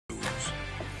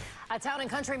A town and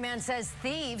country man says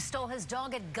thieves stole his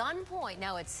dog at gunpoint.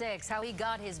 Now at 6, how he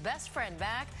got his best friend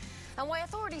back and why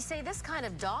authorities say this kind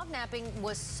of dog napping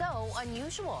was so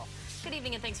unusual. Good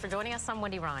evening and thanks for joining us. I'm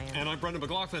Wendy Ryan. And I'm Brendan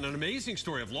McLaughlin. An amazing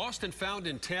story of lost and found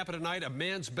in Tampa tonight. A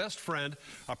man's best friend,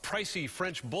 a Pricey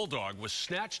French bulldog, was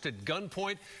snatched at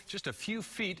gunpoint just a few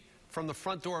feet from the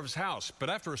front door of his house. But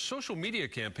after a social media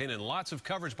campaign and lots of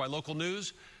coverage by local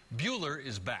news, Bueller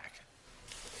is back.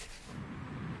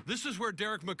 This is where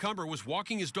Derek McCumber was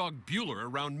walking his dog Bueller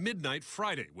around midnight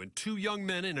Friday when two young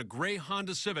men in a gray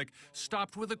Honda Civic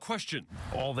stopped with a question.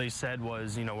 All they said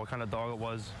was, what kind of dog it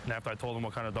was. And after I told them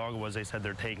what kind of dog it was, they said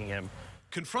they're taking him.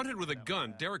 Confronted with a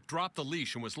gun, Derek dropped the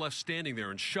leash and was left standing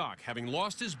there in shock, having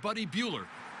lost his buddy Bueller,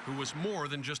 who was more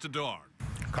than just a dog.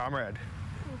 Comrade.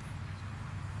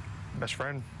 Best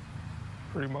friend,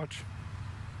 pretty much.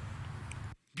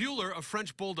 Bueller, a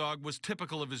French bulldog, was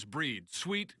typical of his breed,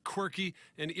 sweet, quirky,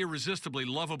 and irresistibly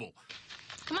lovable.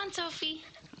 Come on, Sophie.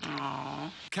 Aww.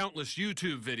 Countless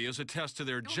YouTube videos attest to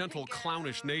their gentle,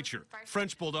 clownish nature.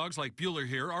 French bulldogs like Bueller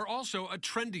here are also a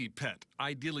trendy pet,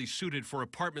 ideally suited for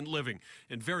apartment living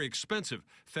and very expensive,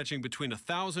 fetching between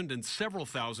 $1,000 and several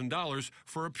 $1,000s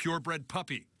for a purebred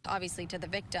puppy. Obviously, to the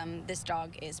victim, this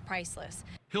dog is priceless.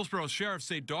 Hillsborough sheriffs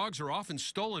say dogs are often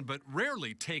stolen but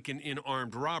rarely taken in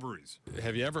armed robberies.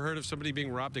 Have you ever heard of somebody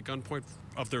being robbed at gunpoint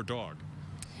of their dog?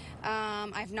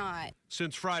 I've not.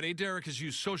 Since Friday, Derek has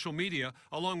used social media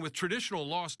along with traditional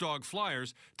lost dog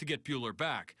flyers to get Bueller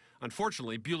back.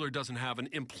 Unfortunately, Bueller doesn't have an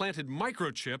implanted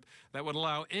microchip that would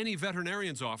allow any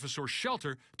veterinarian's office or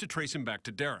shelter to trace him back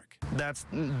to Derek. That's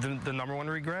the number one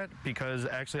regret, because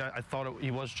actually I thought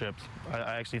he was chipped. I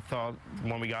actually thought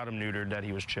when we got him neutered that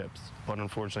he was chipped, but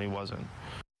unfortunately he wasn't.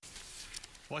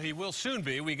 Well, he will soon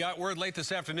be. We got word late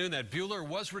this afternoon that Bueller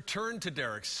was returned to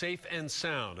Derek safe and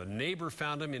sound. A neighbor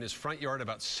found him in his front yard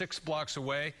about 6 blocks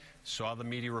away, saw the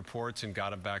media reports and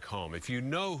got him back home. If you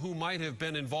know who might have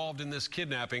been involved in this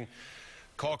kidnapping,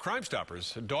 call Crime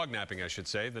Stoppers, dog napping, I should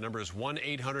say. The number is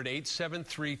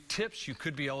 1-800-873-TIPS. You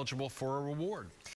could be eligible for a reward.